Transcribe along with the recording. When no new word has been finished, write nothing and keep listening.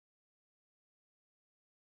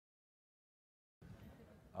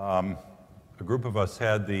A group of us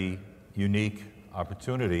had the unique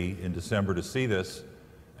opportunity in December to see this,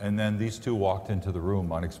 and then these two walked into the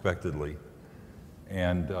room unexpectedly.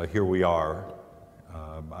 And here we are.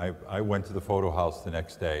 I went to the photo house the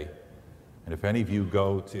next day, and if any of you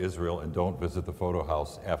go to Israel and don't visit the photo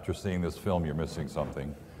house after seeing this film, you're missing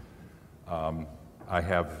something. I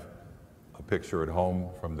have a picture at home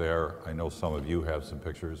from there. I know some of you have some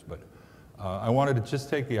pictures, but I wanted to just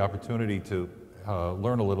take the opportunity to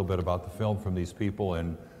learn a little bit about the film from these people,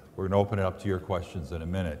 and we're going to open it up to your questions in a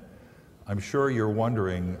minute. I'm sure you're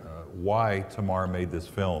wondering why Tamar made this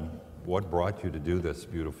film. What brought you to do this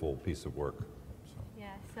beautiful piece of work?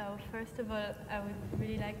 So first of all, I would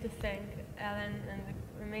really like to thank Allan and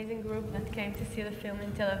the amazing group that came to see the film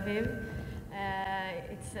in Tel Aviv.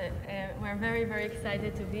 We're very, very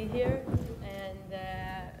excited to be here, and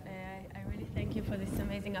I really thank you for this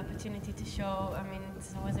amazing opportunity to show. I mean,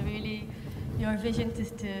 it was really your vision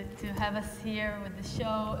to have us here with the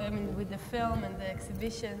show, with the film and the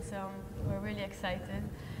exhibition, so we're really excited.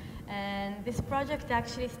 And this project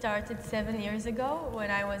actually started 7 years ago when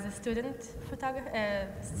I was a student for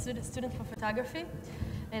photography,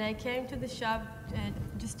 and I came to the shop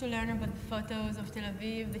just to learn about the photos of Tel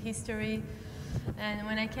Aviv, the history. And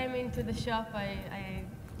when I came into the shop, I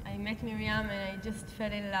met Miriam, and I just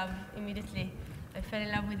fell in love immediately. I fell in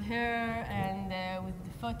love with her and with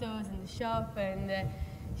the photos and the shop, and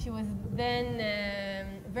she was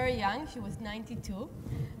then very young. She was 92,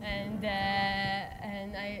 and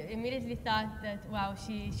I immediately thought that, wow,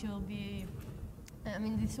 she'll be. I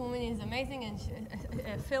mean, this woman is amazing, and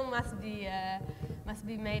a film must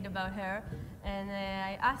be made about her. And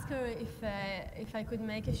I asked her if I could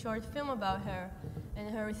make a short film about her, and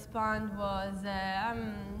her response was,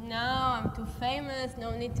 "No, I'm too famous.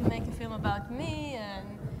 No need to make a film about me. And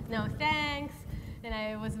no thanks." And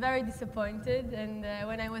I was very disappointed. And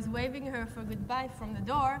when I was waving her for goodbye from the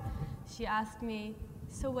door, she asked me,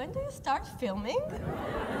 "So when do you start filming?"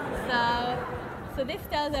 So this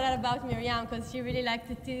tells a lot about Miriam, because she really liked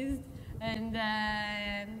to tease. And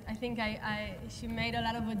I think she made a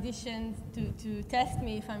lot of auditions to test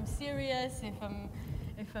me if I'm serious,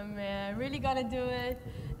 if I'm really gonna do it.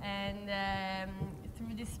 And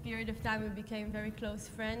through this period of time, we became very close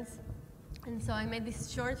friends. And so I made this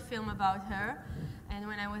short film about her. And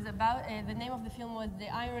when I was the name of the film was The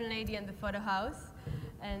Iron Lady and the Photo House.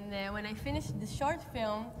 And when I finished the short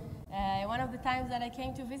film, one of the times that I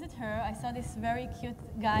came to visit her, I saw this very cute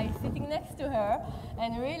guy sitting next to her, and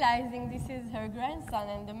realizing this is her grandson.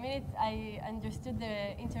 And the minute I understood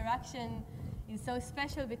the interaction is so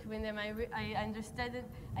special between them, I understood it.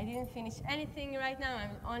 I didn't finish anything right now.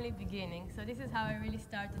 I'm only beginning. So this is how I really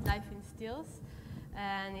started Life in Stills.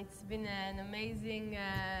 And it's been an amazing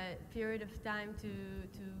period of time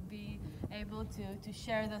to be able to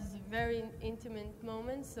share those very intimate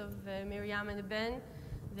moments of Miriam and Ben.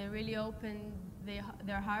 They really opened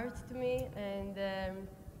their hearts to me and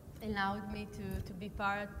allowed me to be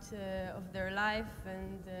part of their life,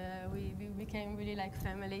 and we became really like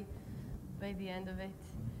family by the end of it.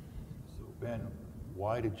 So Ben,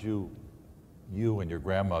 why did you and your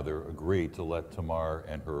grandmother agree to let Tamar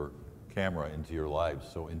and her camera into your lives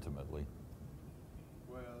so intimately?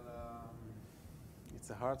 Well, it's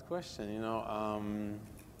a hard question, you know.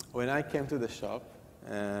 When I came to the shop,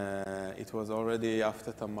 it was already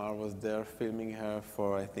after Tamar was there filming her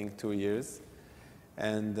for, I think, 2 years.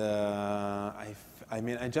 And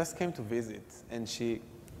I just came to visit, and she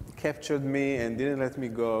captured me and didn't let me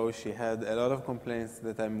go. She had a lot of complaints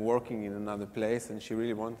that I'm working in another place, and she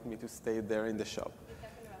really wanted me to stay there in the shop. You're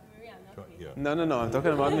talking about Miriam, not me. Yeah. No, I'm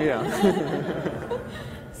talking about Miriam.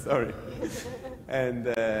 Sorry. And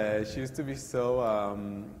she used to be so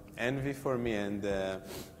envy for me, and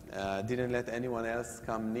didn't let anyone else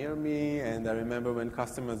come near me. And I remember when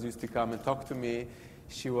customers used to come and talk to me,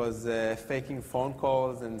 she was faking phone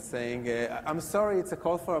calls and saying, "I'm sorry, it's a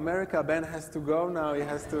call for America. Ben has to go now. He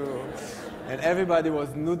has to." And everybody was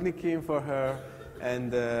nudniking for her.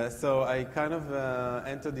 And so I kind of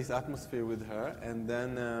entered this atmosphere with her. And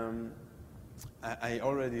then I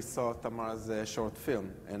already saw Tamar's short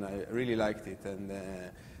film, and I really liked it. And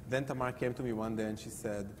then Tamar came to me one day and she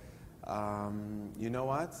said, "You know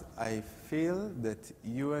what? I feel that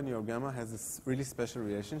you and your grandma has a really special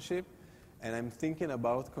relationship, and I'm thinking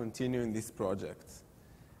about continuing this project."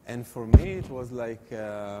 And for me, it was like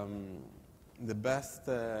the best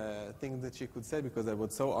thing that she could say, because I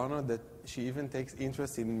was so honored that she even takes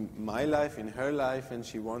interest in my life, in her life, and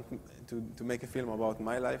she wanted to make a film about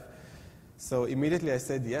my life. So immediately I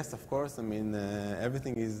said yes, of course. I mean,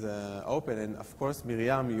 everything is open. And of course,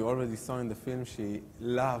 Miriam, you already saw in the film, she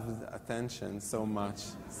loved attention so much.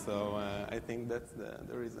 So I think that's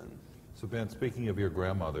the reason. So Ben, speaking of your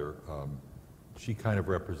grandmother, she kind of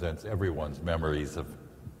represents everyone's memories of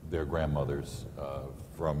their grandmothers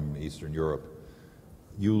from Eastern Europe.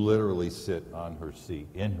 You literally sit on her seat,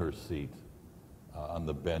 in her seat, on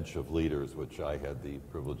the bench of leaders, which I had the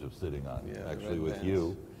privilege of sitting on, actually with bench.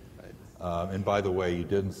 You. Right. And by the way, you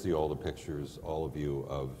didn't see all the pictures, all of you,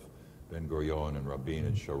 of Ben-Gurion and Rabin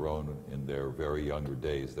and Sharon in their very younger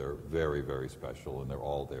days. They're very, very special, and they're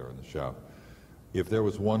all there in the shop. If there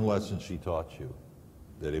was one lesson she taught you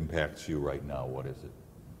that impacts you right now, what is it?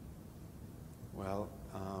 Well,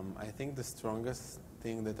 I think the strongest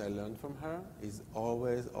thing that I learned from her is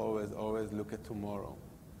always, always, always look at tomorrow.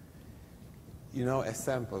 You know, a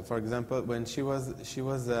sample. For example, when she was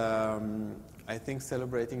I think,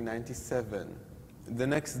 celebrating 97. The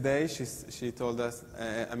next day, she told us,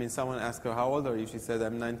 someone asked her, how old are you? She said,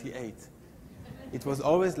 I'm 98. It was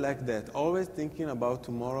always like that, always thinking about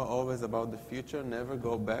tomorrow, always about the future, never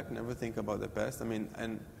go back, never think about the past.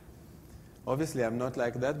 And obviously I'm not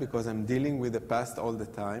like that because I'm dealing with the past all the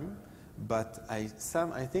time. But I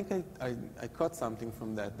think I caught something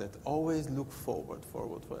from that always look forward.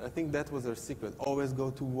 I think that was her secret. Always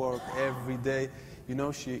go to work every day. You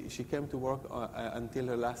know, she came to work until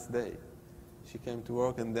her last day. She came to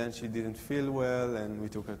work and then she didn't feel well and we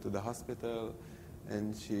took her to the hospital.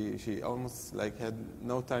 And she almost had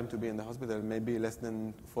no time to be in the hospital, maybe less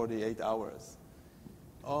than 48 hours.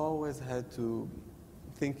 Always had to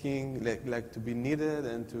thinking like to be needed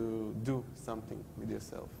and to do something with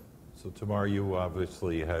yourself. So Tamar, you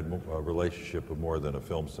obviously had a relationship with more than a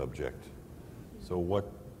film subject. So what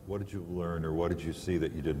did you learn or what did you see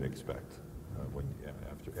that you didn't expect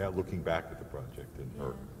after looking back at the project and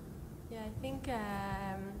her? Yeah, I think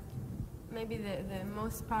maybe the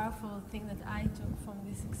most powerful thing that I took from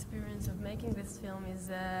this experience of making this film is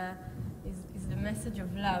the message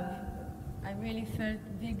of love. I really felt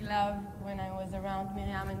big love when I was around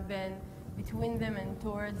Miriam and Ben, between them and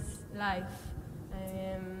towards life.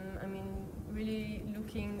 Really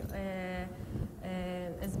looking,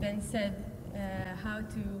 as Ben said, how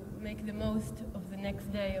to make the most of the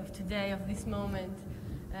next day, of today, of this moment.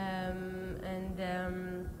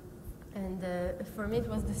 For me, it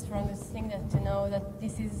was the strongest thing to know that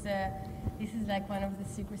this is like one of the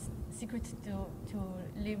secrets to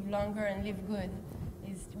live longer and live good,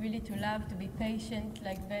 is really to love, to be patient,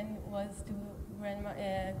 like Ben was to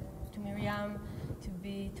Miriam, to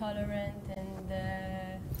be tolerant, and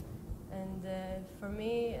for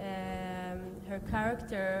me, her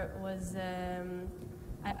character was,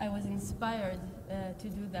 I was inspired to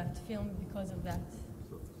do that film because of that.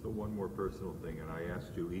 So one more personal thing, and I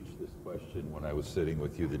asked you each this question when I was sitting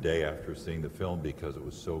with you the day after seeing the film because it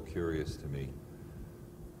was so curious to me.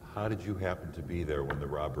 How did you happen to be there when the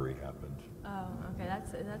robbery happened? Oh, okay.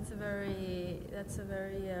 That's a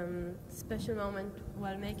very special moment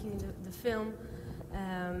while making the film.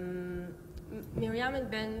 Miriam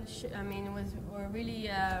and Ben, were really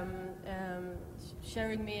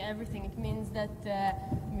sharing me everything. It means that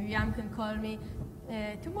Miriam can call me,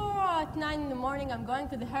 tomorrow at 9 in the morning I'm going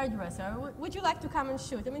to the hairdresser. Would you like to come and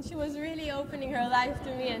shoot? She was really opening her life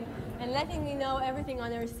to me and letting me know everything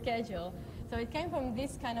on her schedule. So it came from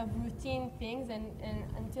this kind of routine things and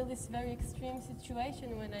until this very extreme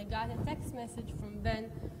situation when I got a text message from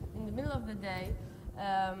Ben in the middle of the day.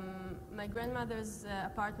 My grandmother's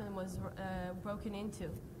apartment was broken into,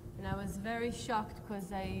 and I was very shocked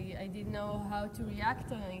because I didn't know how to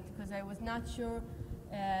react on it because I was not sure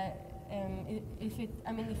if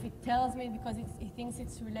it tells me because he thinks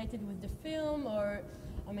it's related with the film or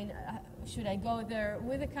should I go there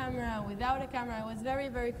with a camera, without a camera? I was very,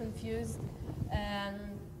 very confused.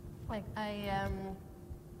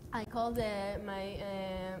 I called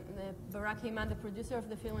Barak Heyman, the producer of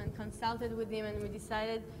the film, and consulted with him, and we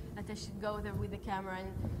decided that I should go there with the camera.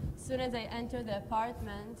 And as soon as I entered the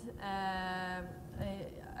apartment,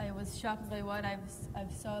 I was shocked by what I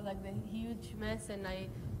saw, like the huge mess, and I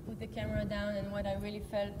put the camera down, and what I really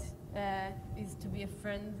felt is to be a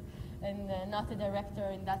friend and not a director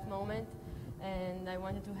in that moment. And I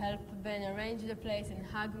wanted to help Ben arrange the place and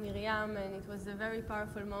hug Miriam, and it was a very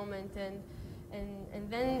powerful moment. And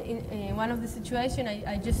then in one of the situations,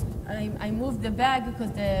 I moved the bag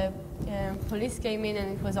because the police came in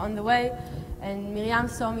and it was on the way, and Miriam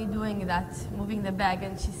saw me doing that, moving the bag,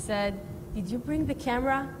 and she said, "Did you bring the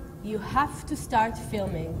camera? You have to start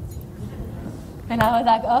filming." And I was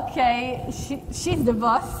like, okay, she's the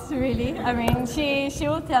boss, really. She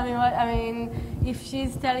will tell me what, if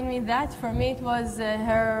she's telling me that, for me it was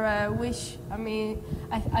her wish. I mean,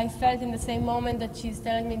 I felt in the same moment that she's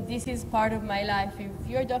telling me this is part of my life. If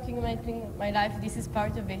you're documenting my life, this is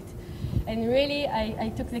part of it. And really,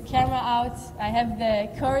 I took the camera out. I have the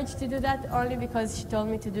courage to do that only because she told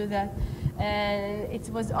me to do that. And it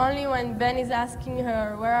was only when Ben is asking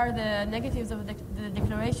her where are the negatives of the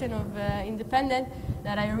Declaration of Independence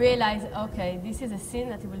that I realized, okay, this is a scene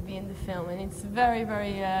that will be in the film. And it's very,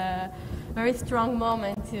 very strong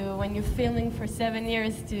moment to, when you're filming for 7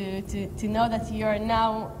 years, to know that you are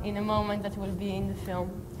now in a moment that will be in the film.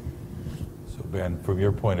 So Ben, from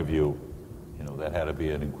your point of view, you know, that had to be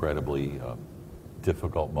an incredibly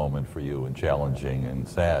difficult moment for you and challenging and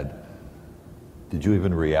sad. Did you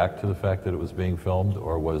even react to the fact that it was being filmed,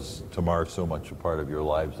 or was Tamar so much a part of your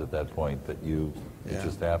lives at that point that it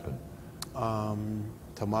just happened?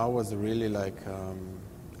 Tamar was really like,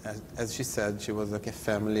 as she said, she was like a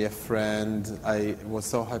family, a friend. I was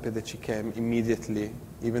so happy that she came immediately,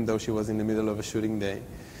 even though she was in the middle of a shooting day.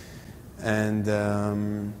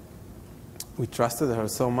 And we trusted her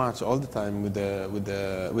so much all the time with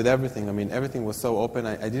everything. I mean, everything was so open.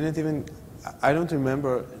 I don't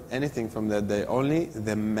remember anything from that day, only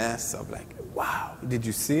the mess of like, wow, did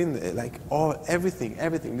you see? Like, everything.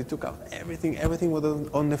 They took out everything was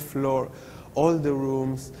on the floor, all the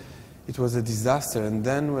rooms. It was a disaster. And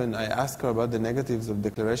then when I asked her about the negatives of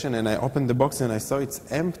declaration and I opened the box and I saw it's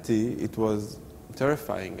empty, it was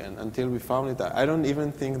terrifying. And until we found it, I don't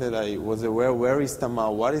even think that I was aware, where is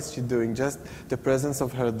Tamar, what is she doing? Just the presence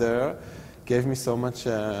of her there gave me so much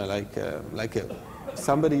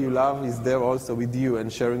somebody you love is there also with you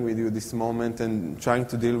and sharing with you this moment and trying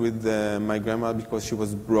to deal with my grandma because she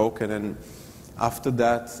was broken. And after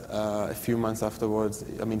that, a few months afterwards,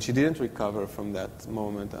 I mean, she didn't recover from that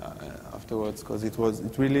moment afterwards because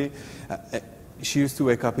it really, she used to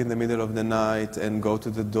wake up in the middle of the night and go to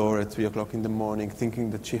the door at 3 o'clock in the morning thinking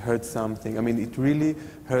that she heard something. I mean, it really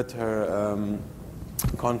hurt her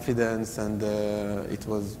confidence, and it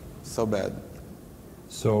was so bad.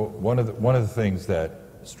 So one of the things that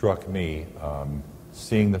struck me,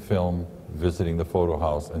 seeing the film, visiting the photo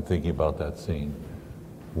house, and thinking about that scene,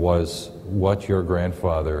 was what your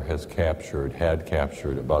grandfather had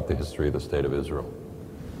captured about the history of the State of Israel.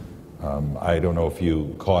 I don't know if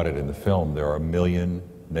you caught it in the film. There are 1 million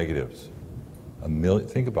negatives.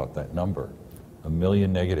 Think about that number, 1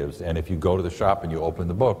 million negatives. And if you go to the shop and you open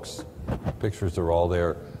the books, pictures are all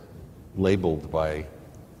there, labeled by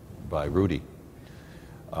Rudi.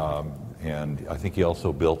 And I think he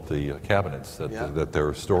also built the cabinets that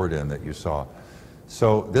they're stored in that you saw.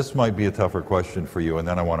 So this might be a tougher question for you, and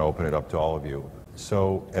then I want to open it up to all of you.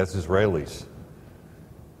 So as Israelis,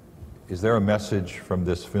 is there a message from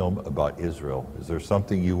this film about Israel? Is there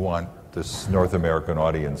something you want this North American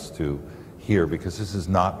audience to hear? Because this is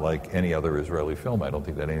not like any other Israeli film I don't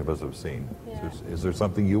think that any of us have seen. Yeah. Is there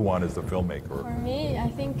something you want as the filmmaker? For me, I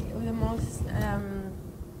think the most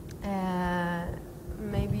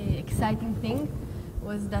maybe exciting thing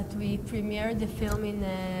was that we premiered the film in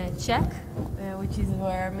Czech, which is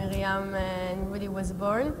where Miriam and Rudi was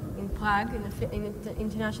born, in Prague, in the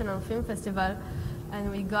International Film Festival. And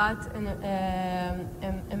we got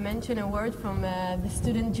a mention award from the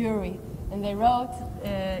student jury. And they wrote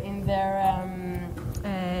in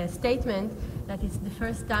their statement that it's the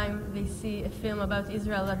first time they see a film about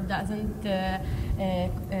Israel that doesn't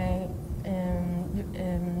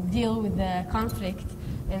deal with the conflict.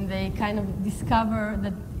 And they kind of discover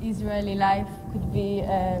that Israeli life could be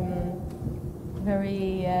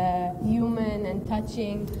very human and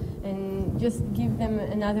touching, and just give them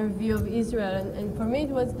another view of Israel. And for me, it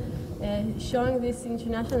was showing this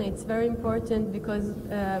internationally. It's very important because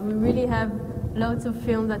we really have lots of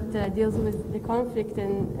film that deals with the conflict,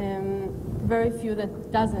 and very few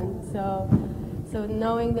that doesn't. So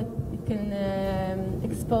knowing that it can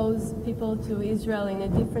expose people to Israel in a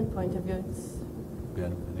different point of view.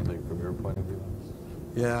 Ben, anything from your point of view?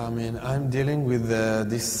 Yeah, I mean, I'm dealing with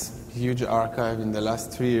this huge archive in the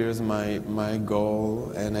last 3 years, my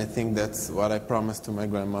goal, and I think that's what I promised to my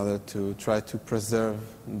grandmother, to try to preserve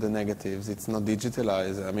the negatives. It's not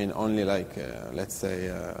digitalized. I mean, only like, let's say,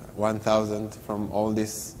 1,000 from all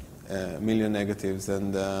these million negatives.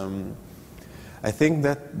 And I think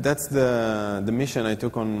that's the mission I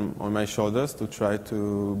took on my shoulders, to try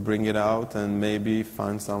to bring it out and maybe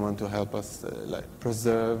find someone to help us like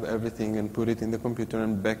preserve everything and put it in the computer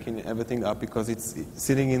and backing everything up, because it's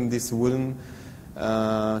sitting in this wooden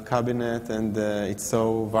cabinet, and it's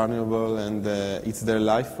so vulnerable, and it's their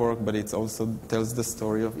life work, but it also tells the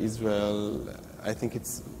story of Israel. I think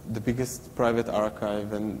it's the biggest private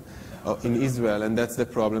archive in Israel, and that's the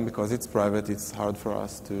problem. Because it's private, it's hard for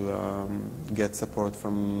us to get support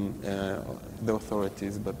from the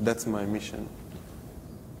authorities, but that's my mission.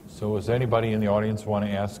 So does anybody in the audience want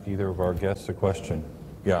to ask either of our guests a question?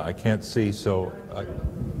 Yeah, I can't see, so...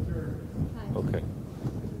 Okay.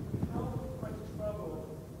 How much trouble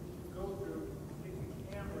did you go through to get the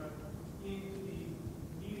camera into the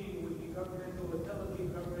meeting with the governmental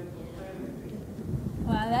planning?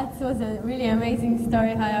 Well, that was a really amazing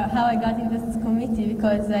story, how I got into this committee,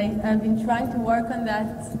 because I've been trying to work on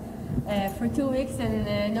that for 2 weeks,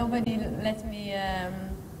 and nobody let me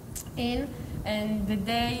in. And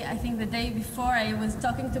I think the day before, I was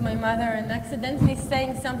talking to my mother and accidentally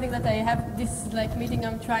saying something that I have this meeting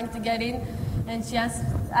I'm trying to get in, and she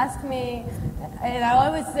asked me, and I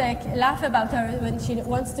always laugh about her when she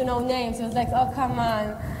wants to know names. She was like, "Oh, come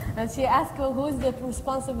on." And she asked, "Well, who's the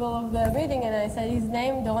responsible of the reading?" And I said his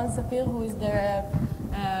name, Doron Sapir, who is the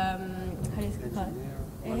how do you call it?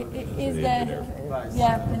 He's the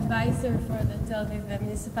advisor for the Tel Aviv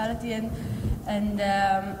municipality, and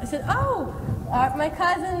I said, "Oh, my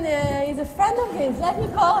cousin is a friend of his. Let me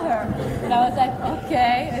call her." And I was like,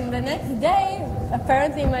 "Okay." And the next day,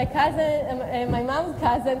 apparently, my mom's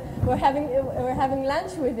cousin, were having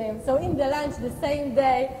lunch with him. So in the lunch, the same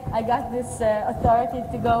day, I got this authority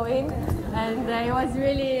to go in, and I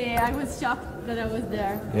was shocked that I was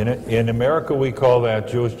there. In America, we call that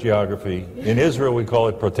Jewish geography. In Israel, we call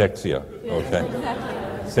it protexia. Okay.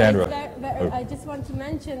 Exactly. Sandra. I just want to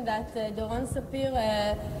mention that Doron Sapir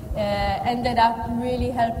ended up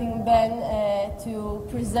really helping Ben to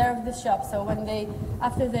preserve the shop. So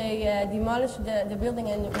after they demolished the building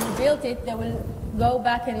and rebuilt it, they will go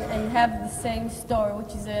back and have the same store,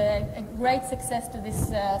 which is a great success to this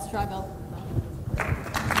struggle.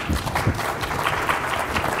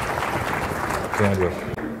 Sandra.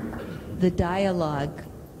 The dialogue,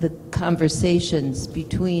 the conversations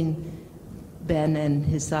between Ben and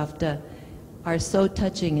his Savta are so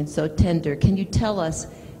touching and so tender. Can you tell us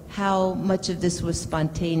how much of this was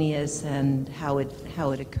spontaneous and how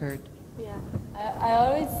it occurred? Yeah, I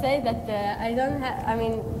always say that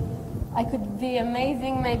I could be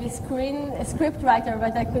amazing, maybe a script writer,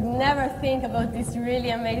 but I could never think about these really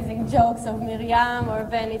amazing jokes of Miriam or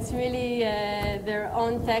Ben. It's really their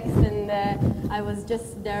own text, and I was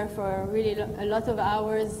just there for really a lot of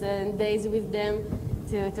hours and days with them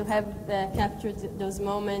to have captured those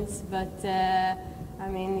moments. But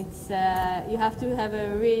it's you have to have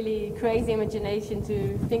a really crazy imagination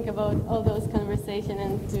to think about all those conversations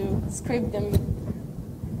and to script them.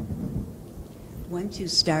 Once you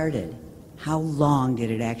started, how long did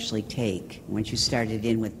it actually take, once you started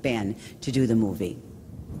in with Ben, to do the movie?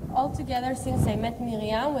 Altogether, since I met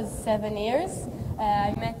Miriam, was 7 years.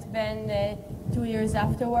 I met Ben 2 years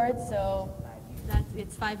afterwards, so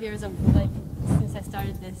it's 5 years since I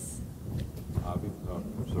started this.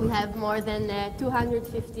 We have more than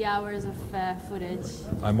 250 hours of footage.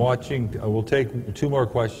 I'm watching. We'll take 2 more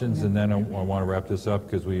questions, and then I want to wrap this up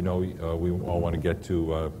because we know we all want to get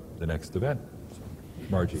to the next event.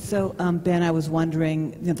 Margie. So, Ben, I was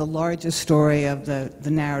wondering, the largest story of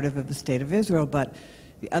the narrative of the State of Israel, but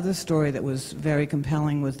the other story that was very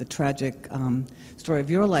compelling was the tragic story of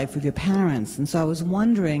your life with your parents. And so I was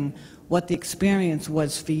wondering what the experience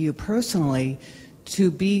was for you personally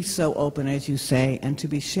to be so open, as you say, and to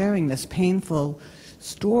be sharing this painful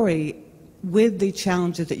story with the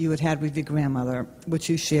challenges that you had with your grandmother, which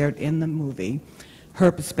you shared in the movie,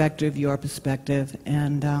 her perspective, your perspective,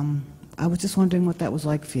 and I was just wondering what that was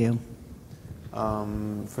like for you.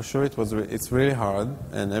 For sure, it's really hard,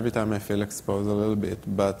 and every time I feel exposed a little bit,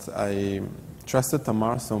 but I trusted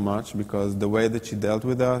Tamar so much because the way that she dealt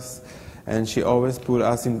with us, and she always put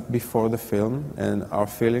us in before the film and our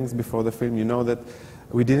feelings before the film. You know that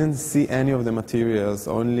we didn't see any of the materials,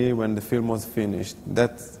 only when the film was finished.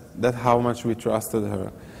 That's how much we trusted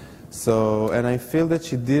her. So, and I feel that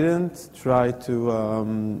she didn't try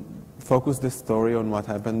to focus the story on what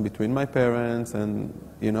happened between my parents, and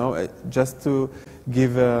just to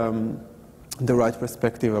give the right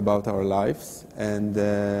perspective about our lives. And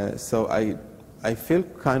so I feel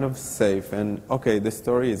kind of safe, and okay, the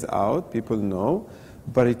story is out, people know,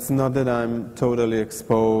 but it's not that I'm totally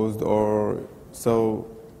exposed or so.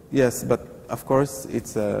 Yes, but of course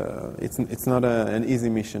it's not an easy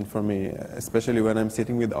mission for me, especially when I'm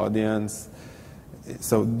sitting with audience.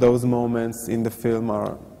 So those moments in the film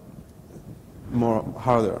are more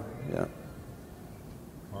harder. Yeah.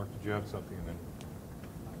 Mark, did you have something?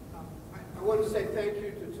 I I want to say thank you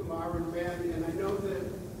to Tamar and Ben, and I know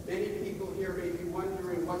that many people here may be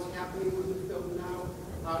wondering what's happening with the film now.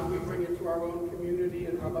 How do we bring it to our own community,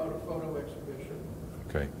 and how about a photo exhibition?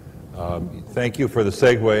 Okay. Thank you for the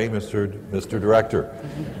segue, Mr. Director.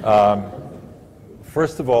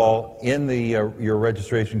 First of all, in your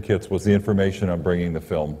registration kits was the information on bringing the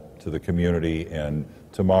film to the community, and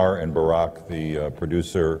Tamar and Barak, the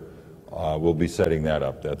producer, will be setting that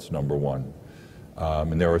up. That's number one.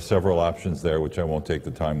 And there are several options there, which I won't take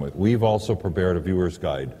the time with. We've also prepared a viewer's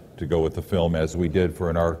guide to go with the film, as we did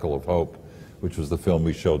for An Article of Hope, which was the film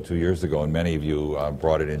we showed 2 years ago, and many of you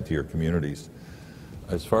brought it into your communities.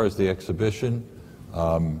 As far as the exhibition,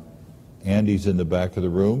 Andy's in the back of the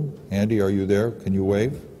room. Andy, are you there? Can you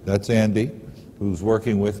wave? That's Andy, who's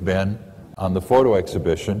working with Ben on the photo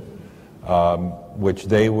exhibition, which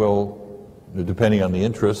they will, depending on the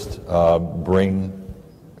interest, bring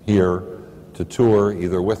here to tour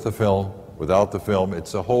either with the film, without the film.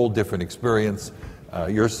 It's a whole different experience.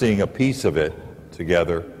 You're seeing a piece of it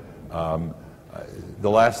together. The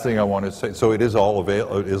last thing I want to say, so it is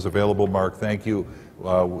available, Mark, thank you.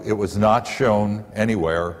 It was not shown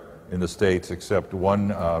anywhere in the States except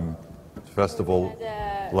one festival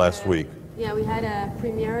last week. Yeah, we had a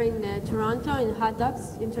premiere in Toronto in Hot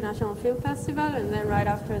Dogs International Film Festival, and then right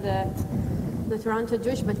after the Toronto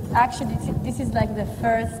Jewish, but actually this is like the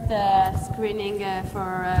first screening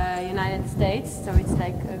for United States, so it's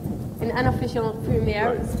like an unofficial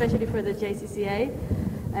premiere, right, especially for the JCCA.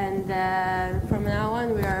 And from now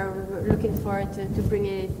on, we are looking forward to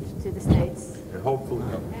bringing it to the States. Hopefully.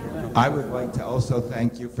 I would like to also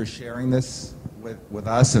thank you for sharing this with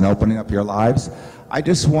us and opening up your lives. I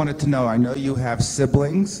just wanted to know, I know you have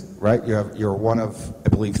siblings, right? You're one of, I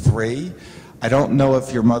believe, 3. I don't know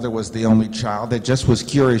if your mother was the only child. I just was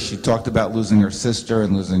curious. She talked about losing her sister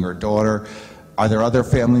and losing her daughter. Are there other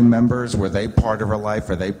family members? Were they part of her life?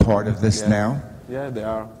 Are they part of this now? Yeah, they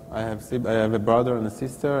are. I have a brother and a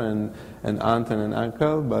sister, and an aunt and an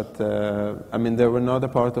uncle, but I mean, they were not a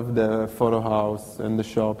part of the photo house and the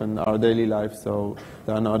shop and our daily life, so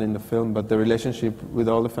they are not in the film, but the relationship with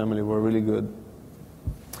all the family were really good.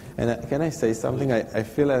 And can I say something? I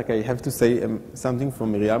feel like I have to say something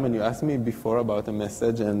from Miriam, and you asked me before about a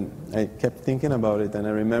message, and I kept thinking about it, and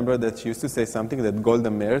I remember that she used to say something that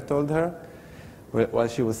Golda Meir told her while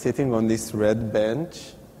she was sitting on this red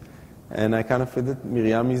bench. And I kind of feel that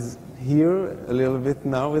Miriam is here a little bit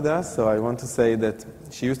now with us, so I want to say that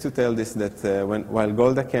she used to tell this, that while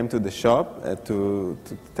Golda came to the shop to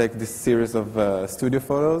take this series of studio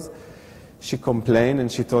photos, she complained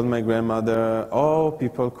and she told my grandmother, oh,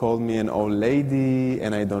 people call me an old lady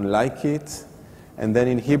and I don't like it. And then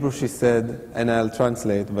in Hebrew she said, and I'll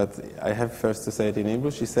translate, but I have first to say it in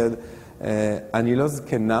Hebrew, she said, אני לא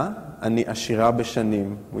זקנה, אני עשירה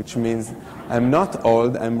בשנים, which means I'm not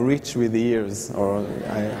old, I'm rich with years, or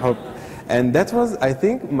I hope. And that was, I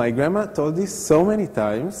think, my grandma told this so many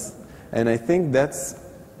times, and I think that's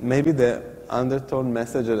maybe the undertone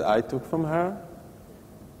message that I took from her,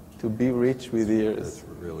 to be rich with years. That's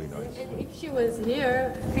really nice. And if she was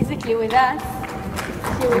here physically with us,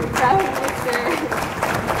 she would probably say...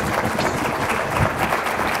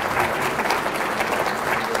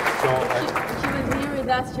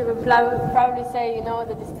 She would probably say, you know,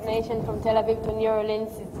 the destination from Tel Aviv to New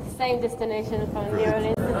Orleans is the same destination from New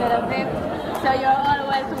Orleans to Tel Aviv. So you're all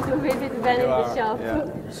welcome to visit Ben in the shop.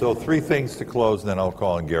 Yeah. So 3 things to close, then I'll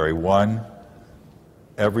call on Gary. 1,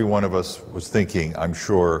 every one of us was thinking, I'm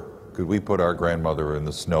sure, could we put our grandmother in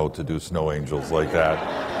the snow to do snow angels like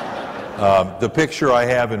that? The picture I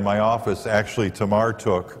have in my office, actually Tamar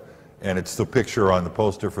took, and it's the picture on the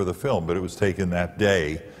poster for the film, but it was taken that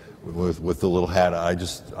day. With the little hat.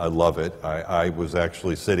 I love it. I was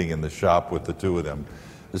actually sitting in the shop with the 2 of them.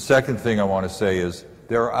 The second thing I want to say is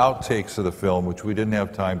there are outtakes of the film which we didn't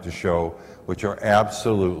have time to show, which are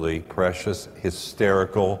absolutely precious,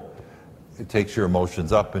 hysterical. It takes your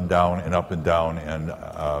emotions up and down and up and down, and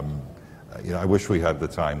you know, I wish we had the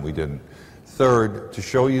time. We didn't. Third, to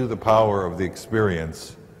show you the power of the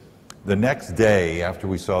experience, the next day after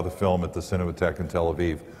we saw the film at the Cinematheque in Tel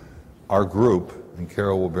Aviv, our group, and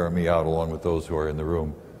Carol will bear me out along with those who are in the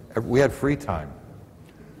room, we had free time.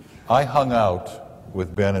 I hung out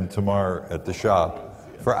with Ben and Tamar at the shop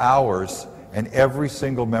for hours, and every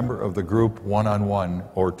single member of the group, one-on-one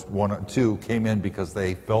or 1-on-2, came in because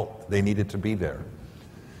they felt they needed to be there.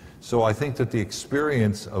 So I think that the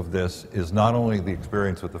experience of this is not only the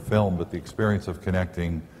experience with the film, but the experience of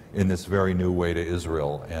connecting in this very new way to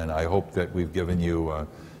Israel, and I hope that we've given you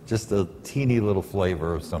just a teeny little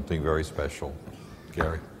flavor of something very special.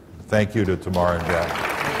 Gary. Thank you to Tamar and Ben.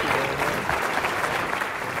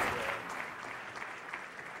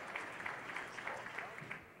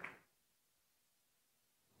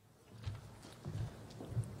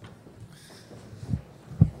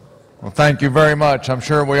 Well, thank you very much. I'm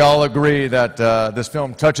sure we all agree that this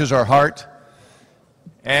film touches our heart.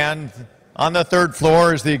 And on the third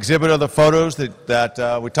floor is the exhibit of the photos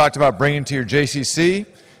that we talked about bringing to your JCC.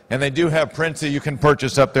 And they do have prints that you can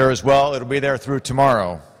purchase up there as well. It'll be there through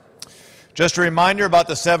tomorrow. Just a reminder about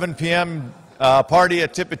the 7 p.m. Party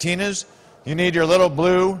at Tipitina's. You need your little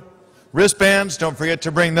blue wristbands. Don't forget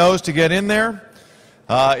to bring those to get in there.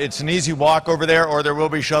 It's an easy walk over there, or there will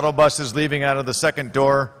be shuttle buses leaving out of the second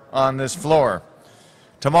door on this floor.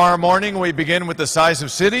 Tomorrow morning we begin with the size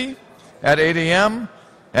of city at 8 a.m.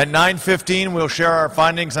 At 9:15 we'll share our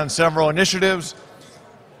findings on several initiatives,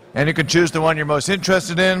 and you can choose the one you're most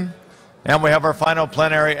interested in. And we have our final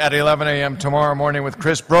plenary at 11 a.m. tomorrow morning with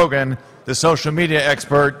Chris Brogan, the social media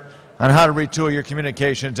expert, on how to retool your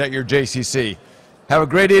communications at your JCC. Have a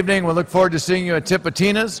great evening. We'll look forward to seeing you at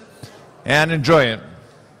Tipitina's, and enjoy it.